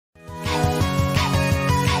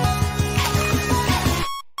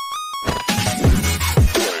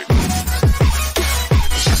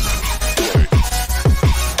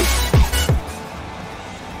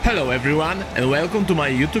everyone, and welcome to my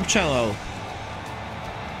YouTube channel.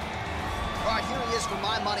 Alright, here he is. For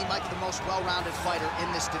my money, might be the most well-rounded fighter in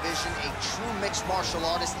this division, a true mixed martial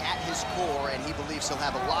artist at his core, and he believes he'll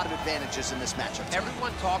have a lot of advantages in this matchup.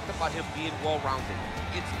 Everyone talked about him being well-rounded.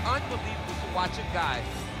 It's unbelievable to watch a guy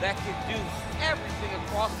that can do everything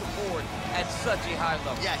across the board at such a high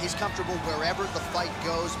level. Yeah, he's comfortable wherever the fight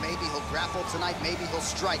goes. Maybe he'll grapple tonight, maybe he'll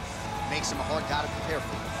strike. Makes him a hard guy to prepare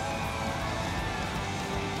for.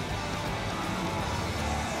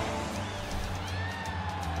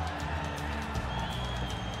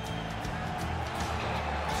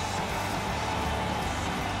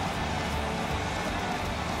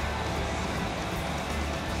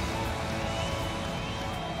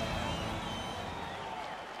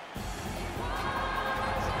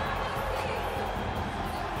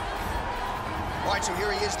 All right, so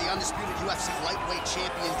here he is, the undisputed UFC lightweight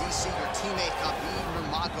champion, DC, your teammate Khabib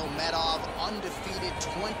Nurmagomedov, undefeated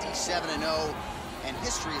 27-0. And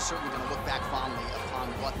history is certainly going to look back fondly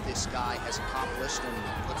upon what this guy has accomplished and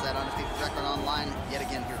puts that undefeated record on line yet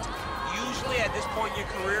again here tonight. Usually at this point in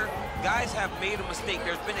your career, guys have made a mistake.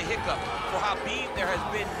 There's been a hiccup. For Khabib, there has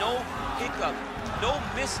been no hiccup, no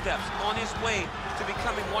missteps on his way to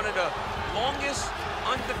becoming one of the longest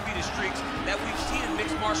undefeated streaks that we've seen in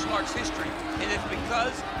mixed martial arts history. And it's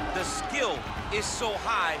because the skill is so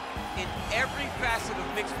high in every facet of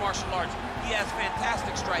mixed martial arts. He has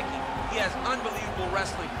fantastic striking. He has unbelievable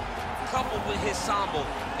wrestling, coupled with his sambo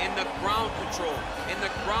and the ground control and the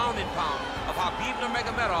ground and pound of Khabib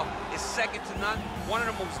Nurmagomedov is second to none. One of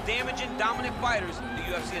the most damaging, dominant fighters the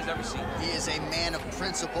UFC has ever seen. He is a man of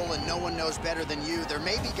principle, and no one knows better than you. There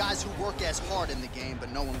may be guys who work as hard in the game, but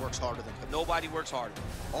no one works harder than him. Nobody works harder.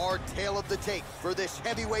 Our tale of the tape for this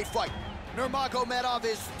heavyweight fight. Nurmagomedov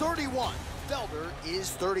is 31. Felder is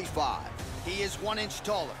 35. He is 1 inch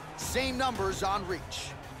taller. Same numbers on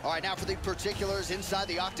reach. All right, now for the particulars inside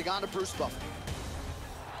the octagon of Bruce Buffer.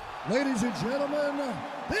 Ladies and gentlemen,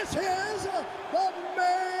 this is the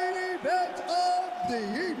main event of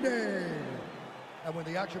the evening. And when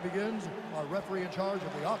the action begins, our referee in charge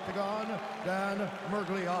of the octagon, Dan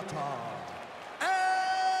Mergliata.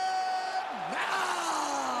 And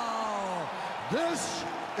now, this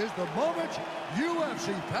is the moment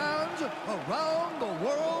UFC fans around the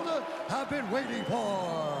world have been waiting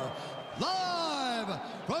for. Live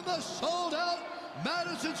from the sold-out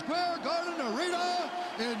Madison Square Garden Arena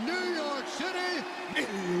in New York City,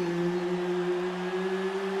 it's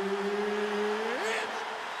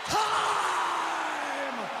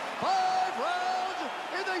time! 5 rounds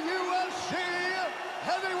in the UFC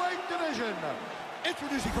heavyweight division.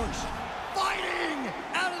 Introducing first, fighting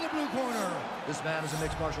out of the blue corner. This man is a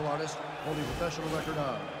mixed martial artist holding a professional record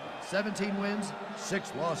of 17 wins,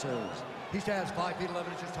 6 losses. He stands 5 feet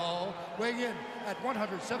 11 inches tall, weighing in at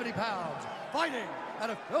 170 pounds, fighting out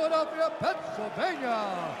of Philadelphia,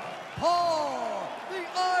 Pennsylvania, Paul, the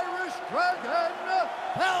Irish Dragon,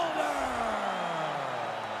 Felder.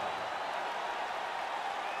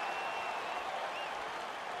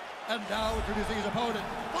 And now introducing his opponent,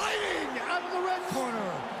 fighting out of the red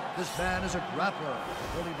corner. This man is a grappler,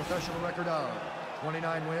 holding a professional record of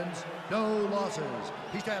 29 wins, no losses.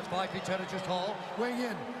 He stands 5 feet 10 inches tall, weighing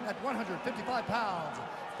in at 155 pounds.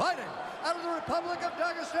 Fighting out of the Republic of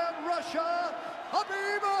Dagestan, Russia,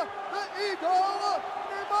 Khabib the Eagle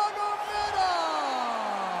Nurmagomedov.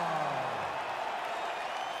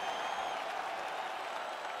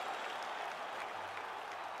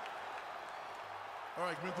 All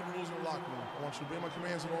right, commit to the rules in the locker room. I want you to obey my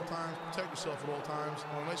commands at all times, protect yourself at all times. I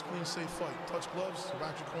want a nice, clean, safe fight. Touch gloves,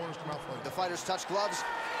 back your corners, come out fight. The fighters touch gloves.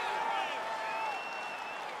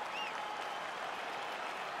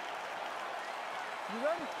 You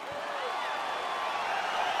ready? You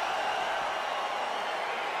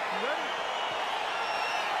ready?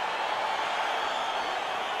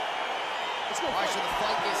 Let's go. All right, so the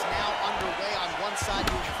fight is now underway. On one side,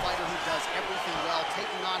 you have a fighter who does everything well,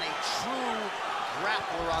 taking on a true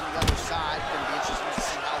grappler on the other side. Going to be interesting to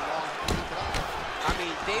see how long he can keep it up. I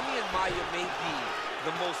mean, Damian Maia may be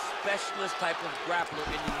the most specialist type of grappler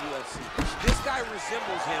in the UFC. This guy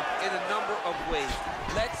resembles him in a number of ways.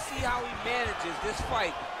 Let's see how he manages this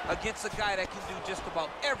fight against a guy that can do just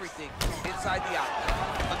about everything inside the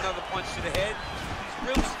octagon. Another punch to the head.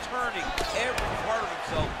 He's really turning every part of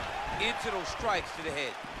himself into those strikes to the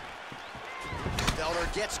head. Felder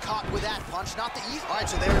gets caught with that punch, not the easy. All right,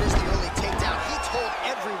 so there it is, the early takedown. He told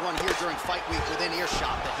everyone here during fight week within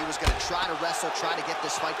earshot that he was going to try to wrestle, try to get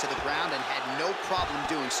this fight to the ground, and had no problem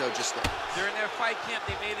doing so just there. During their fight camp,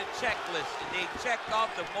 they made a checklist, and they checked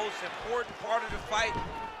off the most important part of the fight,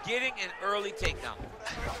 getting an early takedown.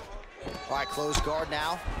 All right, closed guard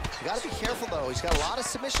now. You got to be careful, though. He's got a lot of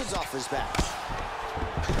submissions off his back.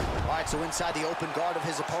 All right, so inside the open guard of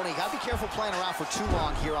his opponent. You got to be careful playing around for too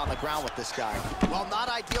long here on the ground with this guy. Well, not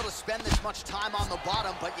ideal to spend this much time on the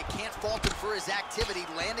bottom, but you can't fault him for his activity.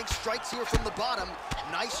 Landing strikes here from the bottom.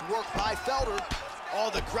 Nice work by Felder. Oh,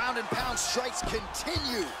 the ground and pound strikes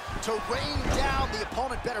continue to rain down. The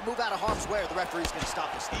opponent better move out of harm's way or the referee's going to stop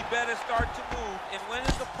this. He better start to move, and when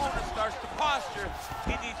his opponent starts to posture,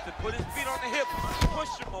 he needs to put his feet on the hip, push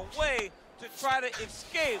him away to try to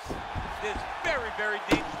escape this very, very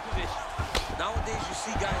dangerous position. Nowadays, you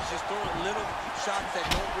see guys just throwing little shots that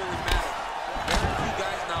don't really matter. Very few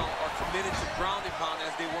guys now are committed to ground and pound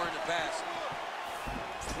as they were in the past.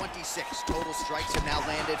 26 total strikes have now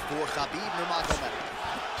landed for Khabib Nurmagomedov.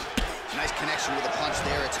 Nice connection with a punch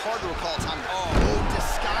there. It's hard to recall time. Oh,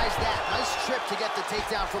 disguise that. Nice trip to get the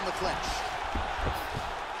takedown from the clinch.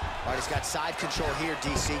 All right, he's got side control here,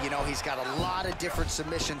 DC. You know, he's got a lot of different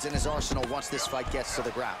submissions in his arsenal once this fight gets to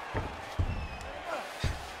the ground.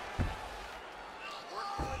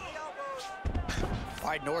 All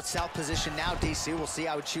right, north-south position now, DC. We'll see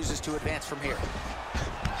how he chooses to advance from here.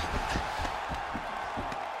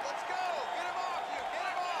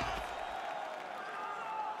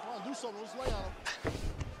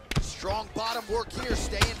 Strong bottom work here,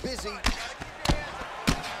 staying busy.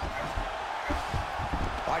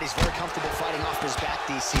 All right, he's very comfortable fighting off his back,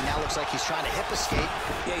 DC. Now looks like he's trying to hip escape.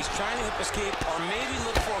 Yeah, he's trying to hip escape or maybe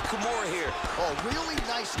look for a Kimura here. Oh, really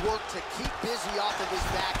nice work to keep busy off of his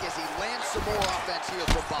back as he lands some more offense here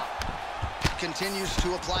from bottom. Continues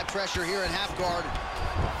to apply pressure here in half guard.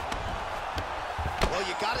 Well,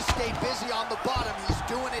 you got to stay busy on the bottom. He's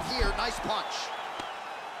doing it here. Nice punch.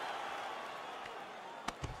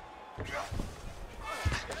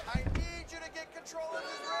 I need you to get control of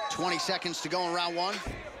his wrist. 20 seconds to go in round one.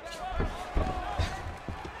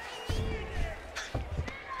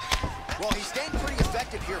 Well, he's staying pretty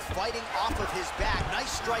effective here, fighting off of his back. Nice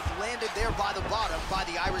strike landed there by the bottom by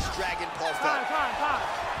the Irish Dragon, Paul Felder.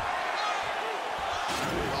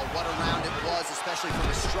 Well, what a round it was, especially from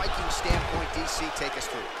a striking standpoint. DC, take us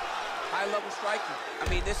through. High-level striking. I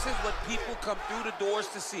mean, this is what people come through the doors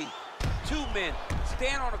to see. Two men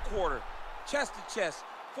stand on a quarter, chest to chest,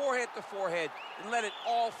 forehead to forehead, and let it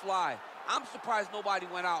all fly. I'm surprised nobody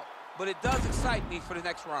went out, but it does excite me for the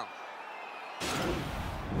next round.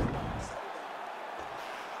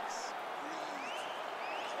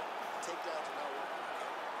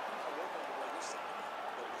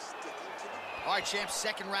 All right, champs,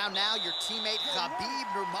 second round now. Your teammate Khabib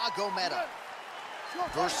Nurmagomedov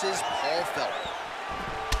versus Paul Felder.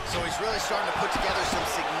 So he's really starting to put together some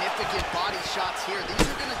significant body shots here. These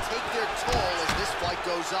are going to take their toll as this fight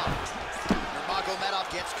goes on.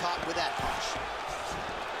 Nurmagomedov gets caught with that punch.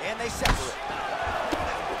 And they separate.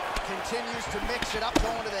 Continues to mix it up,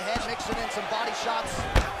 going to the head, mixing in some body shots.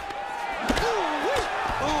 Ooh-wee!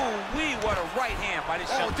 Ooh-wee, what a right hand by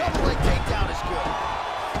this young man. Double leg takedown is good.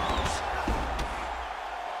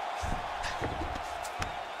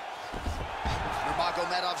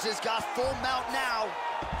 Nurmagomedov's has got full mount now.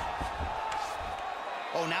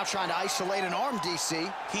 Oh, now trying to isolate an arm, DC.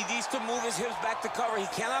 He needs to move his hips back to cover. He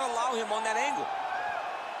cannot allow him on that angle.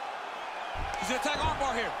 He's gonna attack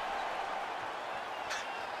armbar here.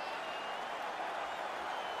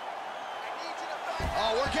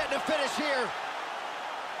 Oh, we're getting a finish here.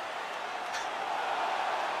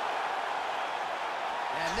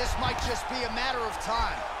 And this might just be a matter of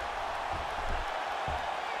time.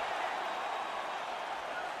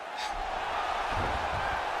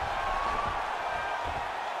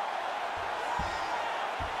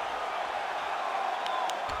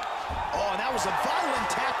 That was a violent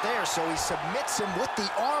tap there, so he submits him with the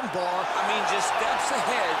arm bar. I mean, just steps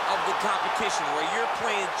ahead of the competition. Where you're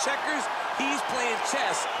playing checkers, he's playing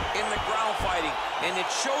chess in the ground fighting. And it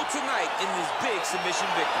showed tonight in this big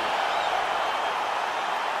submission victory.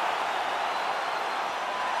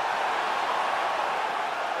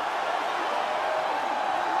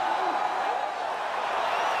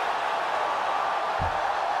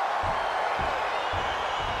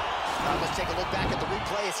 Let's take a look back at the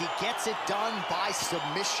replay as he gets it done by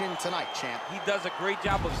submission tonight, champ. He does a great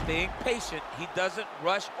job of staying patient. He doesn't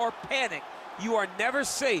rush or panic. You are never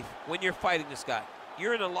safe when you're fighting this guy.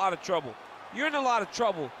 You're in a lot of trouble. You're in a lot of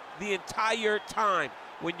trouble the entire time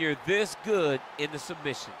when you're this good in the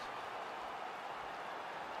submissions.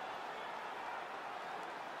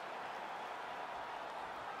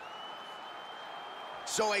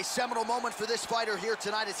 So a seminal moment for this fighter here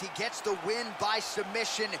tonight as he gets the win by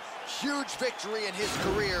submission. Huge victory in his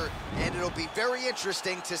career, and it'll be very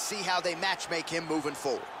interesting to see how they matchmake him moving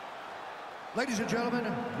forward. Ladies and gentlemen,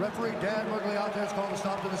 referee Dan Murgliata has called a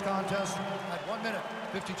stop to this contest at 1 minute,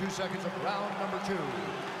 52 seconds of round number 2.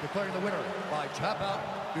 Declaring the winner by tap out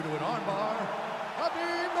due to an armbar,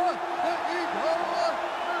 Khabib Nurmagomedov.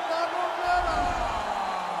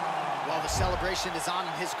 Well, the celebration is on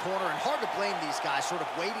in his corner, and hard to blame these guys, sort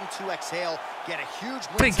of waiting to exhale, get a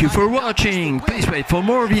huge win. Thank you for watching. Please wait for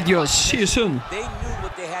more videos. See you soon. They knew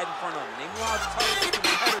what they had in front of them. They knew how tough the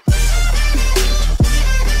competitor.